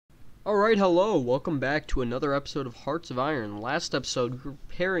Alright, hello, welcome back to another episode of Hearts of Iron. Last episode, we were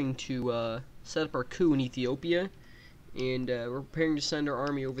preparing to set up our coup in Ethiopia, and we're preparing to send our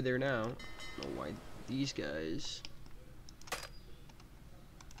army over there now. I don't know why these guys... I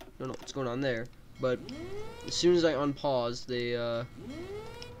don't know what's going on there, but as soon as I unpause,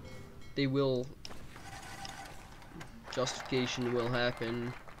 they will... Justification will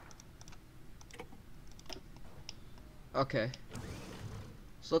happen. Okay.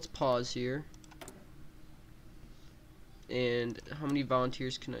 So let's pause here. And how many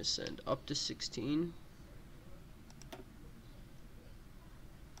volunteers can I send? Up to 16.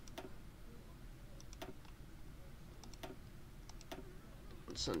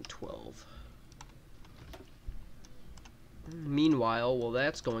 Let's send 12. Meanwhile, while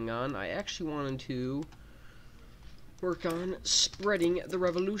that's going on, I actually wanted to work on spreading the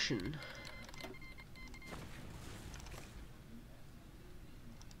revolution.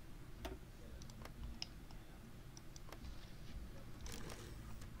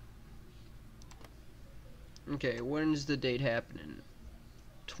 Okay, when's the date happening?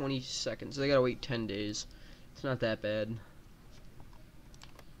 20 seconds. They gotta wait 10 days. It's not that bad.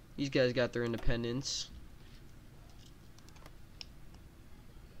 These guys got their independence.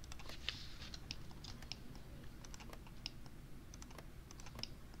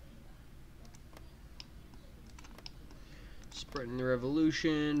 Spreading the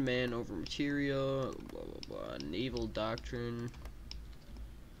revolution, man over material, blah blah blah, naval doctrine,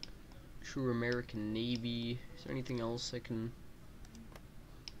 true American Navy. Is there anything else I can...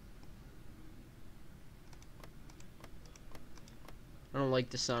 I don't like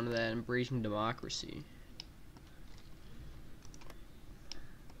the sound of that. Embracing democracy.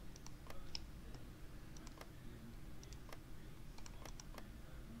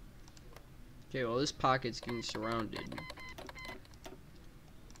 Okay, well this pocket's getting surrounded.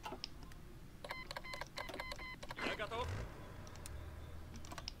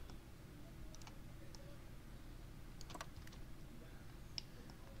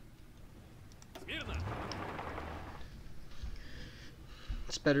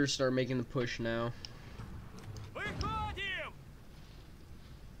 It's better to start making the push now.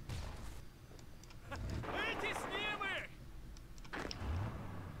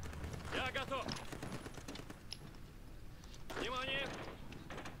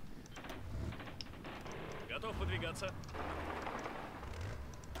 Готов выдвигаться.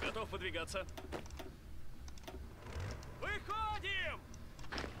 Готов выдвигаться. Выходим!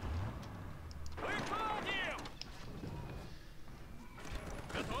 Выходим!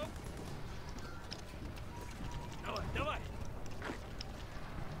 Готов? Давай, давай!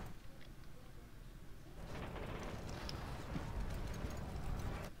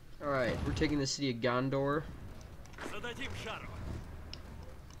 Alright, we're taking the city of Gondor. Зададим жару.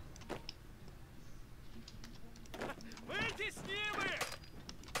 Вытесним их!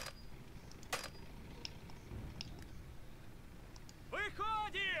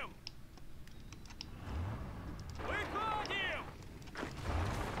 Выходим! Выходим!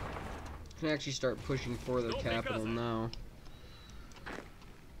 Can actually start pushing for their capital now.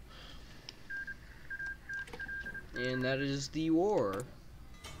 And that is the war.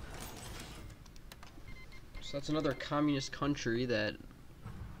 So that's another communist country that...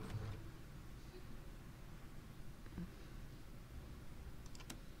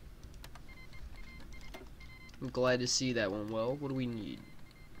 I'm glad to see that went well. What do we need?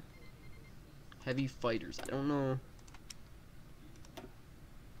 Heavy fighters. I don't know.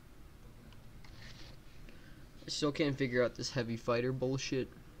 I still can't figure out this heavy fighter bullshit.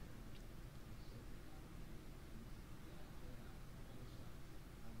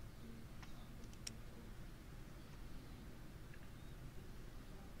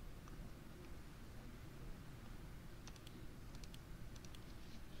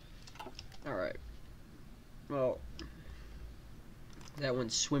 Alright. Well, that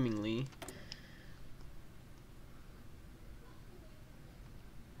went swimmingly.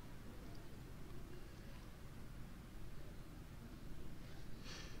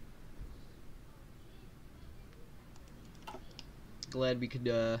 Glad we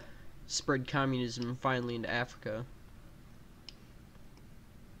could spread communism finally into Africa.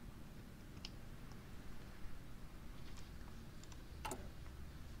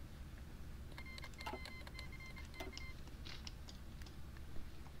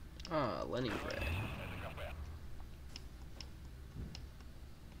 Ah, Leningrad.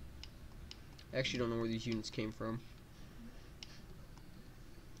 I actually don't know where these units came from.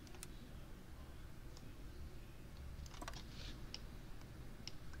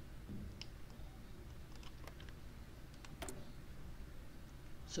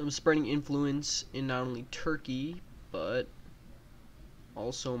 So some spreading influence in not only Turkey, but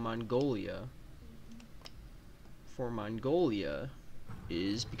also Mongolia. For Mongolia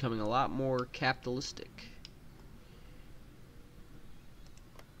is becoming a lot more capitalistic.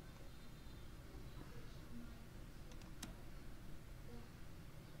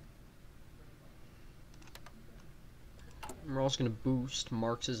 And we're also going to boost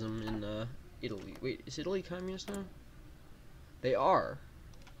Marxism in Italy. Wait, is Italy communist now? They are.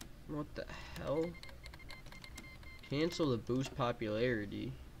 What the hell? Cancel the boost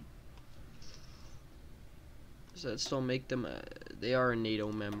popularity. Does that still make them they are a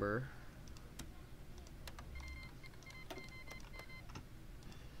NATO member.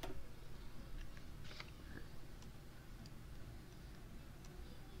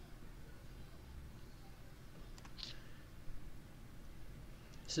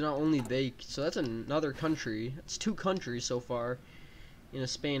 So not only so that's another country. It's 2 countries so far in a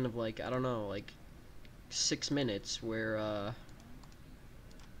span of like, I don't know, like 6 minutes where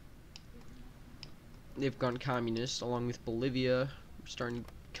they've gone communist, along with Bolivia starting to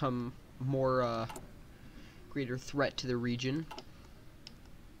become more greater threat to the region.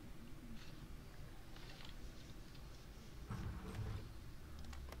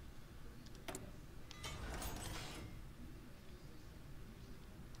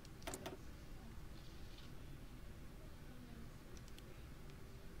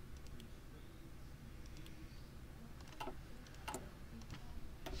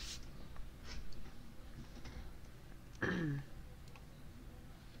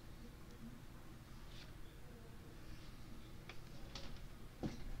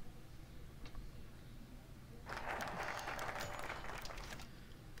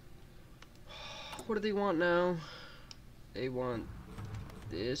 What do they want now? They want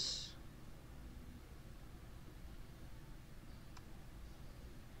this.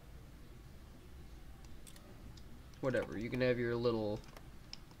 Whatever, you can have your little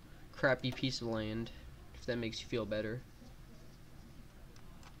crappy piece of land if that makes you feel better.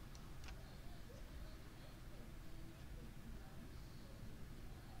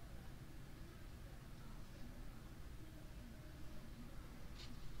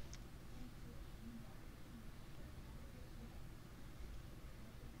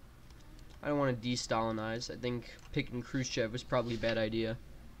 I don't want to de-Stalinize. I think picking Khrushchev was probably a bad idea.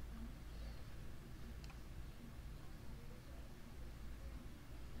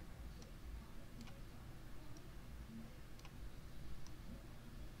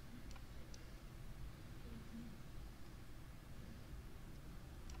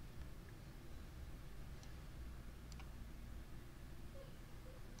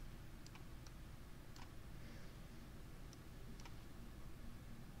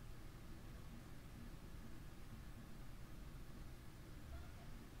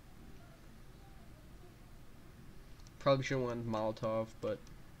 Probably shouldn't want Molotov, but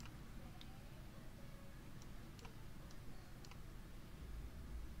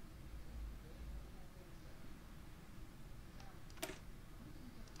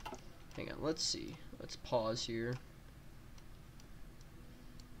hang on, let's see. Let's pause here.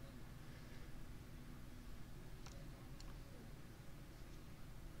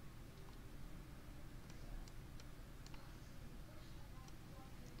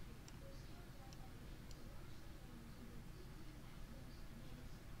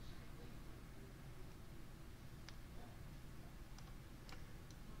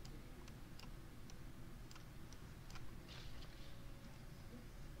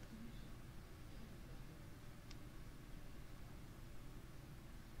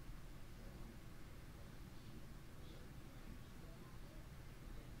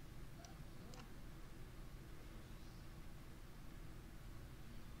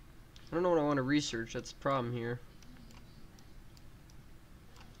 I don't know what I want to research, that's the problem here.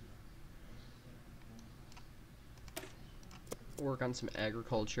 Work on some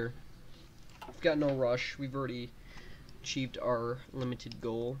agriculture. We've got no rush, we've already achieved our limited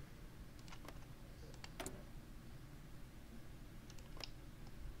goal.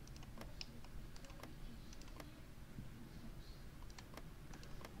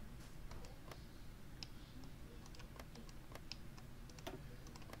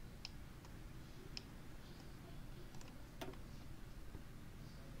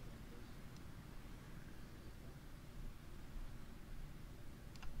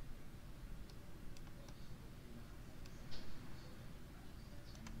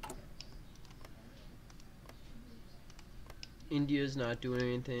 India's not doing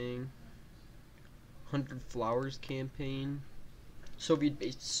anything. 100 Flowers campaign.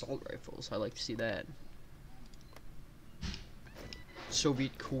 Soviet-based assault rifles. I like to see that.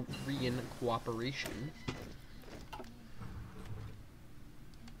 Soviet-Korean cooperation.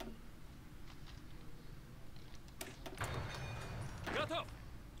 Готов.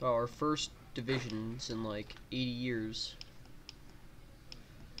 Oh, our first divisions in like 80 years.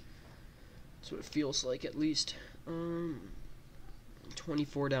 That's what it feels like, at least.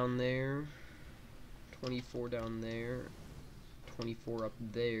 24 down there. 24 down there. 24 up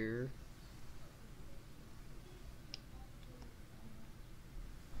there.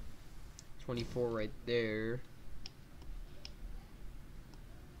 24 right there.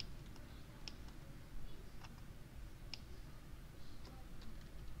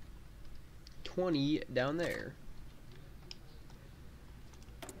 20 down there.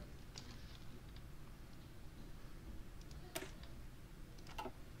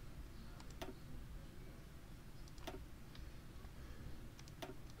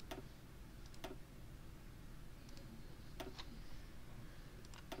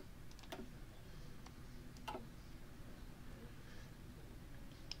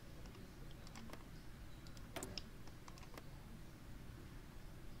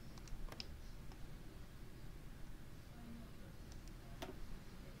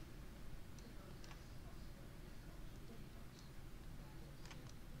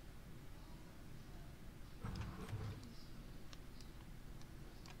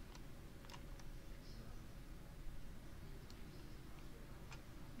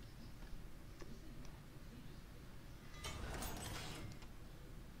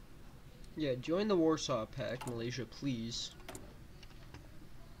 Yeah, join the Warsaw Pact, Malaysia, please.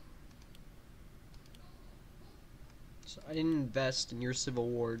 So I didn't invest in your civil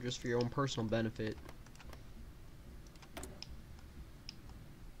war just for your own personal benefit.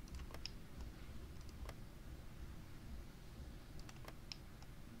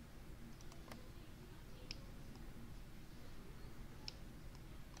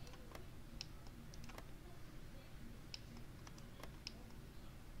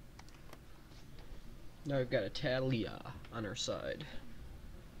 Now we've got Italia on our side.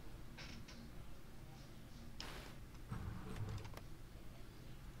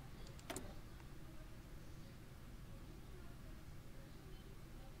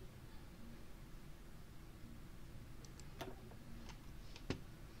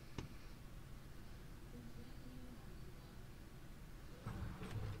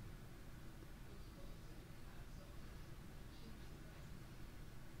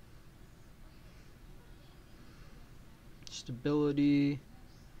 Stability.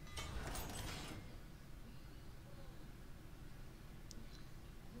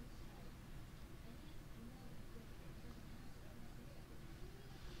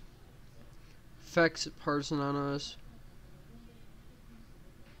 Effects partisan on us.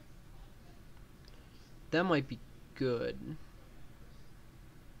 That might be good.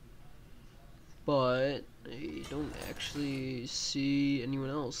 But I don't actually see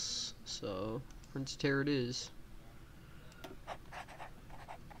anyone else. So Prince Terror it is.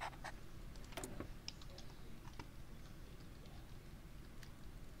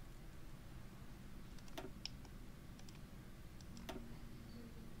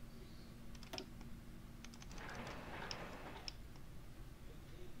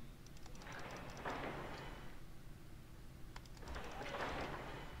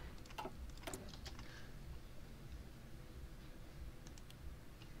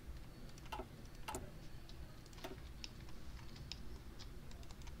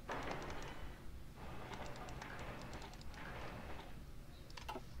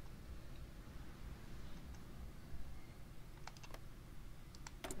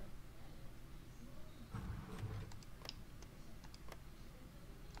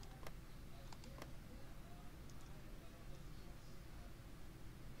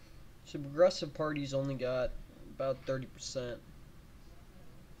 So Progressive Party's only got about 30%.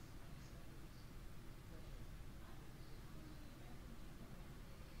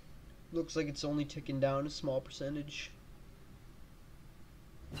 Looks like it's only ticking down a small percentage.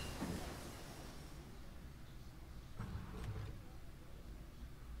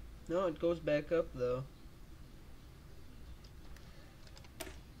 No, it goes back up though.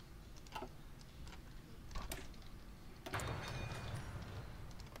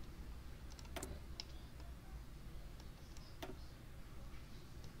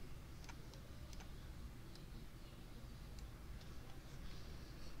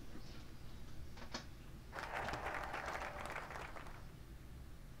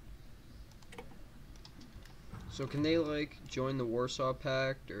 So can they like join the Warsaw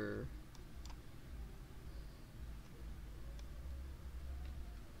Pact or?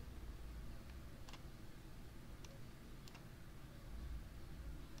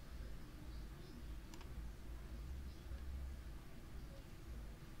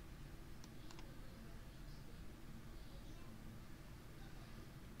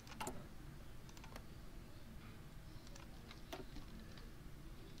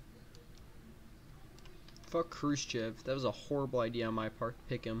 Fuck Khrushchev. That was a horrible idea on my part to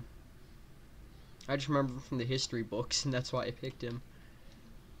pick him. I just remember from the history books, and that's why I picked him.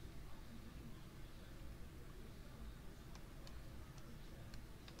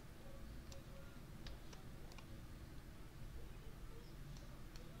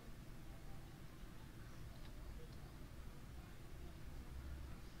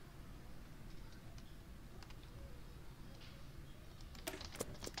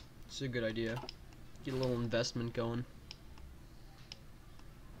 It's a good idea. Get a little investment going.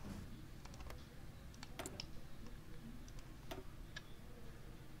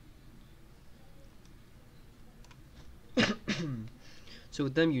 So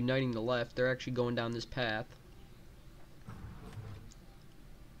with them uniting the left, they're actually going down this path.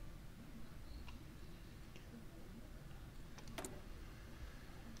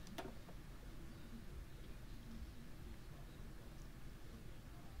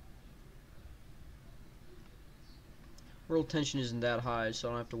 World tension isn't that high, so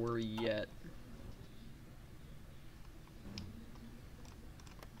I don't have to worry yet.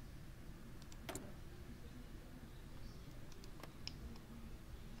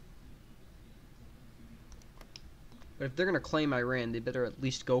 But if they're gonna claim Iran, they better at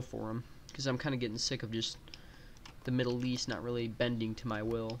least go for them, because I'm kind of getting sick of just the Middle East not really bending to my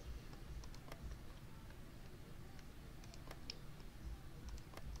will.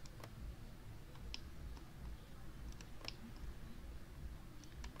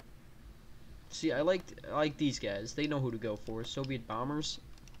 See, I like these guys. They know who to go for. Soviet bombers,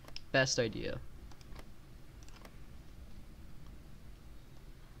 best idea.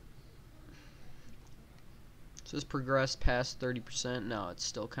 So it's progressed past 30%. No, it's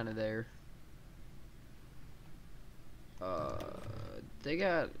still kind of there. They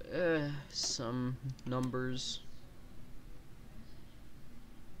got some numbers.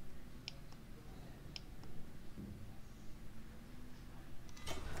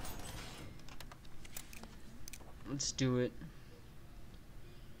 Let's do it.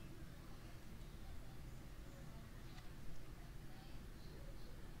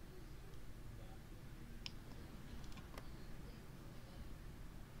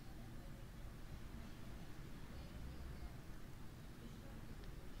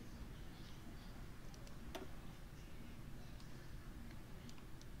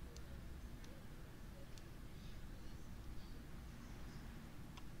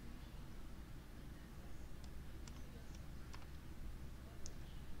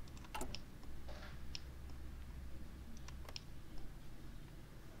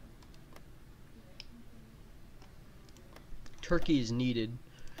 Turkey is needed.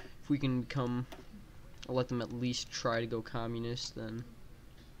 If we can come, I'll let them at least try to go communist, then.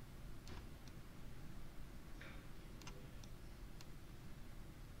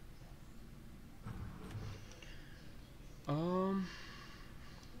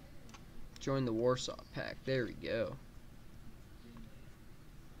 Join the Warsaw Pact. There we go.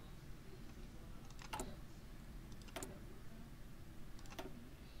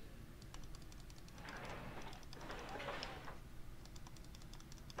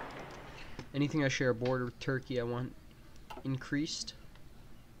 Anything I share a border with Turkey, I want increased.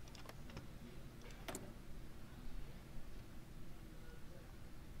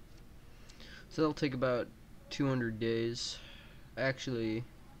 So that'll take about 200 days. Actually,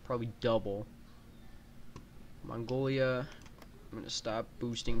 probably double. Mongolia, I'm gonna stop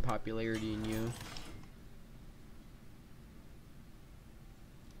boosting popularity in you.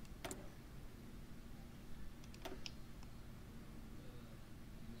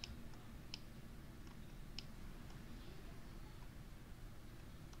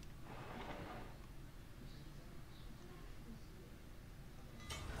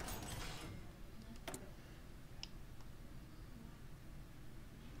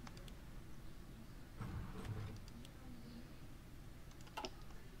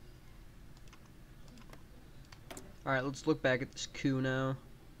 Alright, let's look back at this coup now.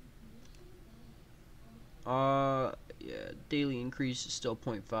 Yeah, daily increase is still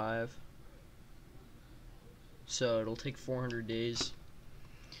 0.5. So it'll take 400 days.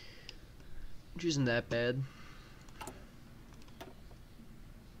 Which isn't that bad.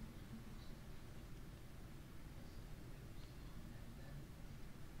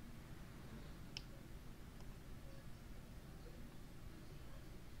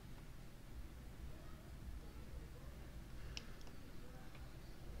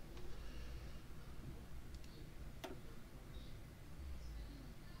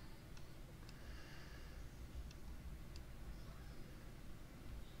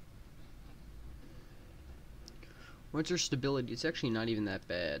 What's our stability? It's actually not even that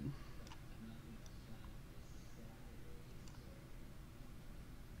bad.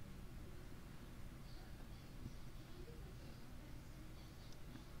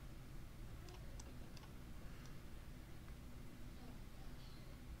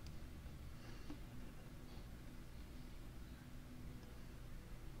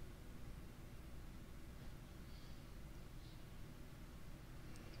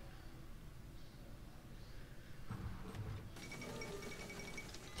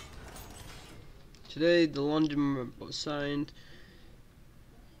 Today, the London was signed.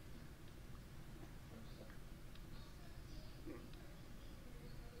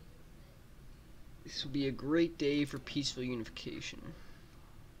 This will be a great day for peaceful unification.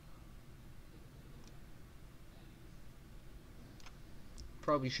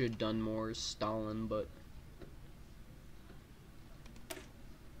 Probably should have done more Stalin, but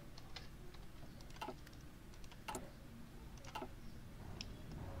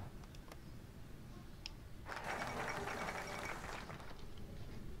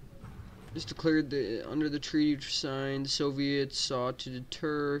this declared that under the treaty which was signed, the Soviets sought to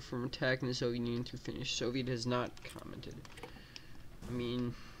deter from attacking the Soviet Union through Finnish. Soviet has not commented. I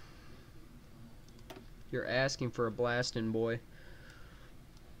mean, you're asking for a blasting, boy.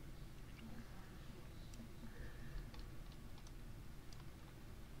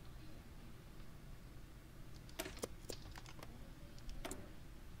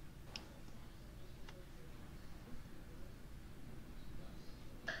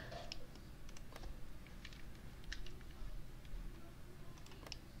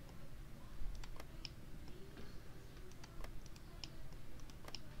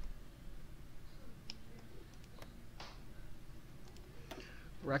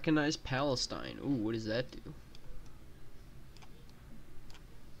 Recognize Palestine. Ooh, what does that do?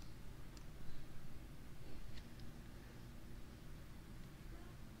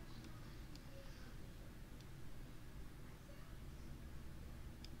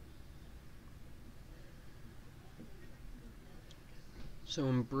 So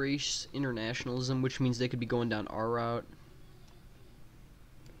embrace internationalism, which means they could be going down our route.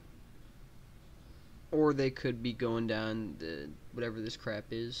 Or they could be going down the whatever this crap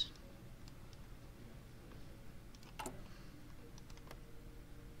is.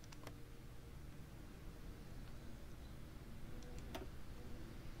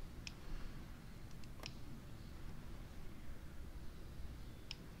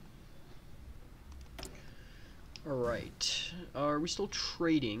 Alright. Are we still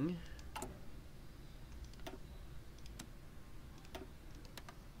trading?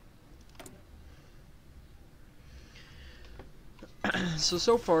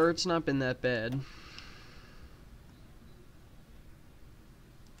 So far it's not been that bad.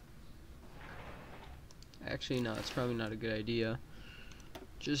 Actually, no, it's probably not a good idea.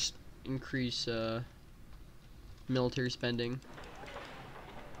 Just increase military spending.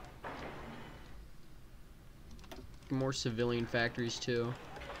 More civilian factories too.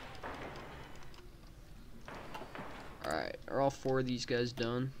 Alright, are all 4 of these guys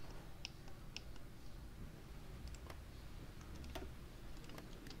done?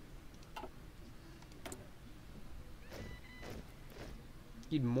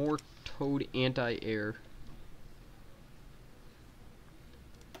 Need more towed anti-air.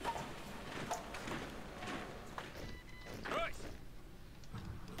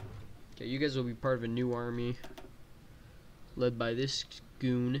 Okay, you guys will be part of a new army led by this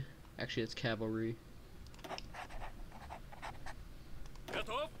goon. Actually, it's cavalry.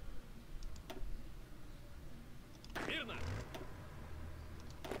 Готов? Мирно.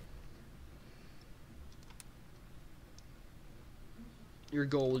 Your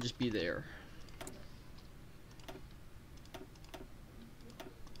goal will just be there.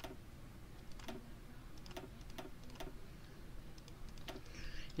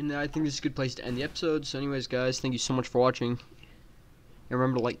 And I think this is a good place to end the episode. So anyways, guys, thank you so much for watching. And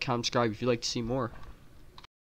remember to like, comment, subscribe if you'd like to see more.